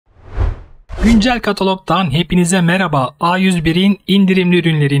Güncel Katalog'dan hepinize merhaba. A101'in indirimli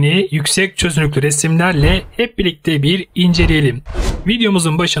ürünlerini yüksek çözünürlüklü resimlerle hep birlikte bir inceleyelim.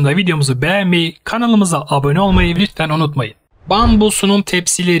 Videomuzun başında videomuzu beğenmeyi, kanalımıza abone olmayı lütfen unutmayın. Bambu sunum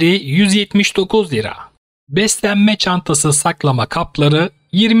tepsileri 179 lira. Beslenme çantası saklama kapları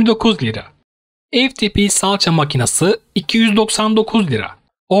 29 lira. Ev tipi salça makinesi 299 lira.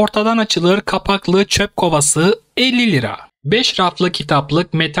 Ortadan açılır kapaklı çöp kovası 50 lira. 5 raflı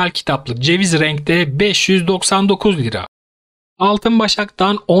kitaplık metal kitaplık ceviz renkte 599 lira. Altın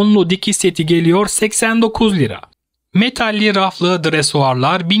başaktan onlu dikiş seti geliyor 89 lira. Metalli raflı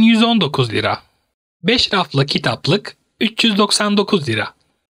dresuarlar 1119 lira. 5 raflı kitaplık 399 lira.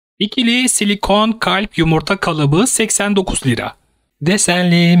 İkili silikon kalp yumurta kalıbı 89 lira.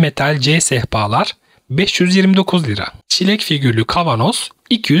 Desenli metal C sehpalar 529 lira. Çilek figürlü kavanoz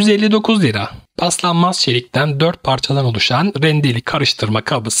 259 lira. Paslanmaz çelikten 4 parçadan oluşan rendeli karıştırma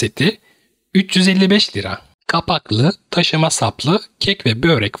kabı seti 355 lira. Kapaklı, taşıma saplı kek ve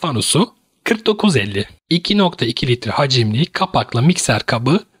börek fanusu 49,50. 2,2 litre hacimli kapaklı mikser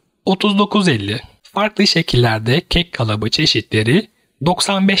kabı 39,50. Farklı şekillerde kek kalıbı çeşitleri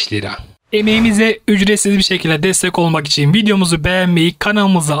 95 lira. Emeğimize ücretsiz bir şekilde destek olmak için videomuzu beğenmeyi,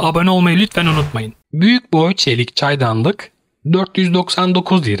 kanalımıza abone olmayı lütfen unutmayın. Büyük boy çelik çaydanlık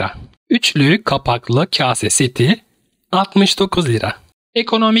 499 lira. Üçlü kapaklı kase seti 69 lira.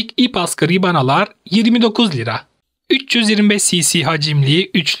 Ekonomik ip askı ribanalar 29 lira. 325 cc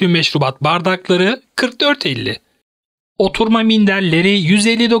hacimli üçlü meşrubat bardakları 44,50. Oturma minderleri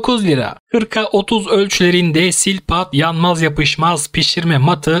 159 lira. 40'a 30 ölçülerinde silpat yanmaz yapışmaz pişirme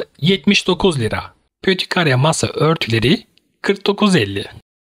matı 79 lira. Pötikare masa örtüleri 49,50.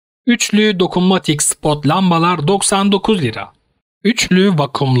 Üçlü dokunmatik spot lambalar 99 lira. Üçlü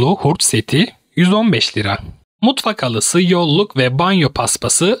vakumlu hurç seti 115 lira. Mutfak halısı, yolluk ve banyo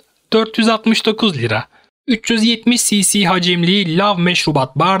paspası 469 lira. 370 cc hacimli lav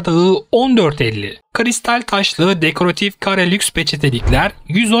meşrubat bardağı 14,50. Kristal taşlı dekoratif kare lüks peçetelikler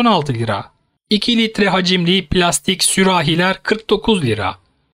 116 lira. 2 litre hacimli plastik sürahiler 49 lira.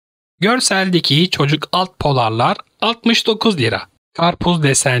 Görseldeki çocuk alt polarlar 69 lira. Karpuz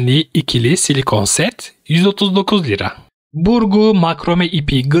desenli ikili silikon set 139 lira. Burgu makrome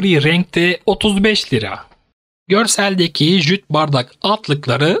ipi gri renkte 35 lira. Görseldeki jüt bardak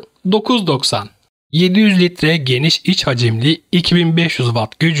altlıkları 9,90. 700 litre geniş iç hacimli 2500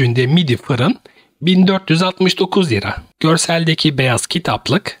 watt gücünde midi fırın 1469 lira. Görseldeki beyaz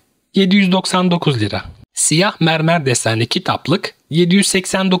kitaplık 799 lira. Siyah mermer desenli kitaplık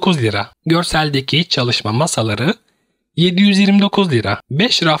 789 lira. Görseldeki çalışma masaları 729 lira.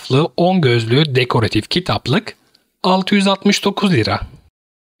 5 raflı 10 gözlü dekoratif kitaplık 669 lira.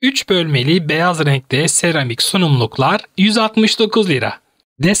 3 bölmeli beyaz renkte seramik sunumluklar 169 lira.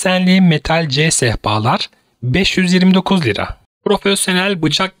 Desenli metal C sehpalar 529 lira. Profesyonel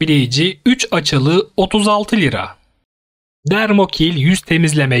bıçak bileyici 3 açılı 36 lira. Dermokil yüz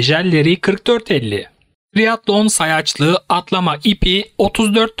temizleme jelleri 44,50. Triathlon sayaçlı atlama ipi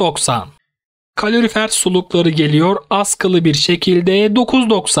 34,90. Kalorifer sulukları geliyor askılı bir şekilde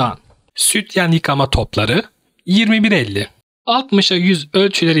 9,90. Sütyen yıkama topları 21,50. 60'a 100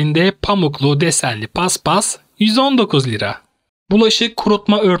 ölçülerinde pamuklu desenli paspas 119 lira. Bulaşık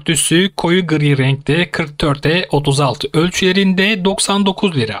kurutma örtüsü koyu gri renkte 44'e 36 ölçülerinde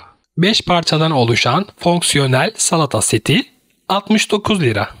 99 lira. 5 parçadan oluşan fonksiyonel salata seti 69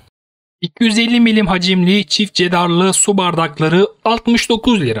 lira. 250 milim hacimli çift cedarlı su bardakları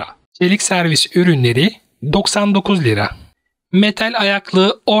 69 lira. Çelik servis ürünleri 99 lira. Metal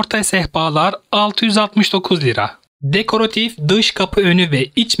ayaklı orta sehpalar 669 lira. Dekoratif dış kapı önü ve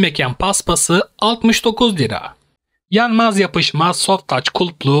iç mekan paspası 69 lira. Yanmaz yapışmaz soft touch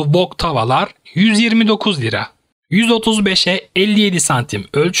kulplu wok tavalar 129 lira. 135'e 57 santim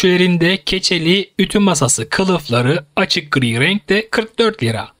ölçülerinde keçeli ütü masası kılıfları açık gri renkte 44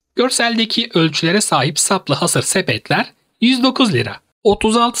 lira. Görseldeki ölçülere sahip saplı hasır sepetler 109 lira.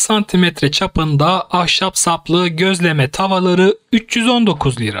 36 santimetre çapında ahşap saplı gözleme tavaları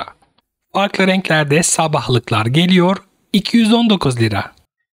 319 lira. Farklı renklerde sabahlıklar geliyor 219 lira.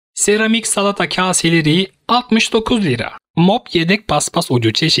 Seramik salata kaseleri 69 lira. Mop yedek paspas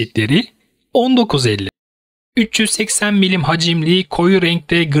ucu çeşitleri 19,50. 380 milim hacimli koyu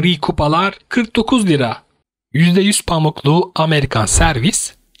renkte gri kupalar 49 lira. %100 pamuklu Amerikan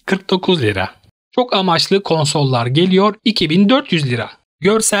servis 49 lira. Çok amaçlı konsollar geliyor 2400 lira.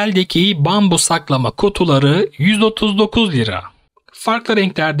 Görseldeki bambu saklama kutuları 139 lira. Farklı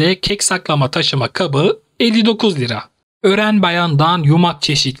renklerde kek saklama taşıma kabı 59 lira. Ören bayandan yumak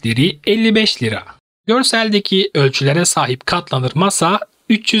çeşitleri 55 lira. Görseldeki ölçülere sahip katlanır masa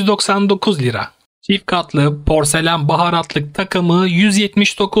 399 lira. Çift katlı porselen baharatlık takımı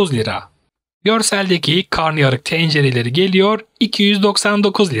 179 lira. Görseldeki karnıyarık tencereleri geliyor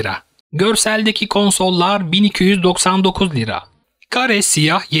 299 lira. Görseldeki konsollar 1299 lira. Kare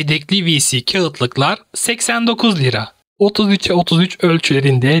siyah yedekli VC kağıtlıklar 89 lira. 33'e 33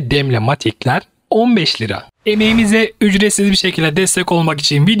 ölçülerinde demlematikler 15 lira. Emeğimize ücretsiz bir şekilde destek olmak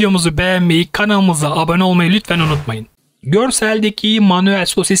için videomuzu beğenmeyi, kanalımıza abone olmayı lütfen unutmayın. Görseldeki manuel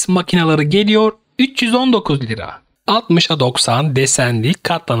sosis makineleri geliyor 319 lira. 60'a 90 desenli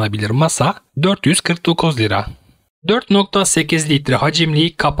katlanabilir masa 449 lira. 4.8 litre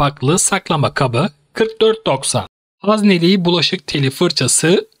hacimli kapaklı saklama kabı 44.90. Hazneli bulaşık teli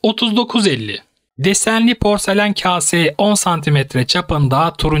fırçası 39.50. Desenli porselen kase 10 cm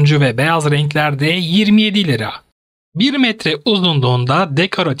çapında turuncu ve beyaz renklerde 27 lira. 1 metre uzunluğunda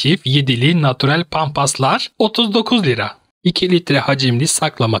dekoratif yedili natürel pampaslar 39 lira. 2 litre hacimli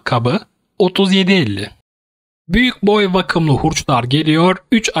saklama kabı 37.50. Büyük boy vakumlu hurçlar geliyor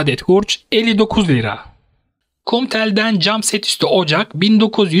 3 adet hurç 59 lira. Kumtel'den cam set üstü ocak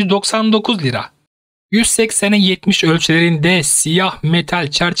 1999 lira. 180'e 70 ölçülerinde siyah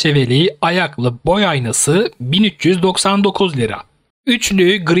metal çerçeveli ayaklı boy aynası 1399 lira.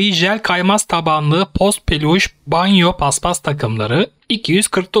 Üçlü gri jel kaymaz tabanlı post peluş banyo paspas takımları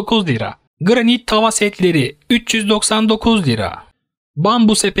 249 lira. Granit tava setleri 399 lira.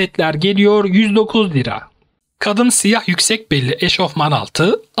 Bambu sepetler geliyor 109 lira. Kadın siyah yüksek belli eşofman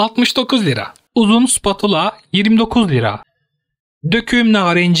altı 69 lira. Uzun spatula 29 lira. Döküm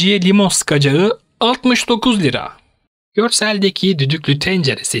narenciye limon sıkacağı 69 lira. Görseldeki düdüklü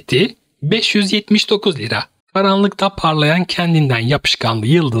tencere seti 579 lira. Karanlıkta parlayan kendinden yapışkanlı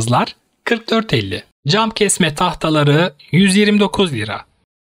yıldızlar 44.50. Cam kesme tahtaları 129 lira.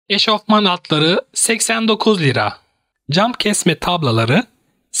 Eşofman altları 89 lira. Cam kesme tablaları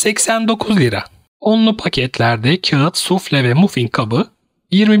 89 lira. Onlu paketlerde kağıt, sufle ve muffin kabı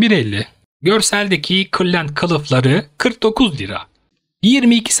 21.50. Görseldeki kırlent kılıfları 49 lira.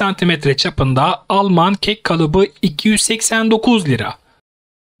 22 cm çapında Alman kek kalıbı 289 lira.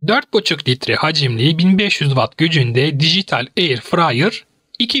 4,5 litre hacimli 1500 watt gücünde dijital air fryer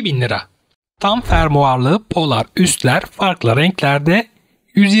 2000 lira. Tam fermuarlı polar üstler farklı renklerde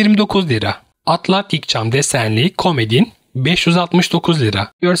 129 lira. Atlantik cam desenli komodin 569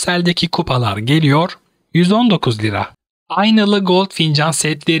 lira. Görseldeki kupalar geliyor 119 lira. Aynalı gold fincan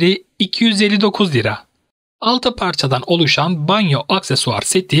setleri 259 lira. 6 parçadan oluşan banyo aksesuar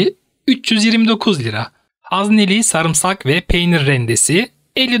seti 329 lira. Hazneli sarımsak ve peynir rendesi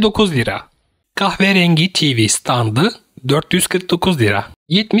 59 lira. Kahverengi TV standı 449 lira.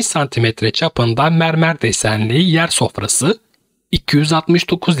 70 cm çapında mermer desenli yer sofrası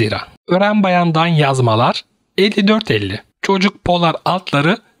 269 lira. Ören bayandan yazmalar 54.50. Çocuk polar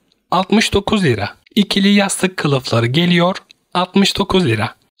altları 69 lira. İkili yastık kılıfları geliyor 69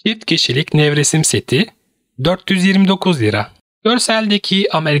 lira. Çift kişilik nevresim seti 429 lira.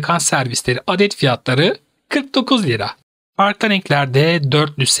 Görseldeki Amerikan servisleri adet fiyatları 49 lira. Farklı renklerde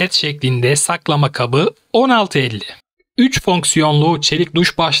dörtlü set şeklinde saklama kabı 16.50. 3 fonksiyonlu çelik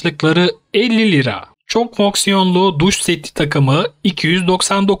duş başlıkları 50 lira. Çok fonksiyonlu duş seti takımı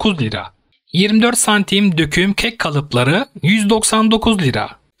 299 lira. 24 santim döküm kek kalıpları 199 lira.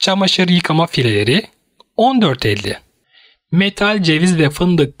 Çamaşır yıkama fileleri 14.50. Metal ceviz ve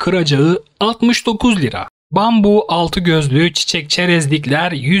fındık kıracağı 69 lira. Bambu altı gözlü çiçek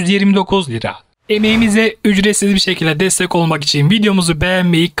çerezlikler 129 lira. Emeğimize ücretsiz bir şekilde destek olmak için videomuzu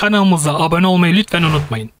beğenmeyi, kanalımıza abone olmayı lütfen unutmayın.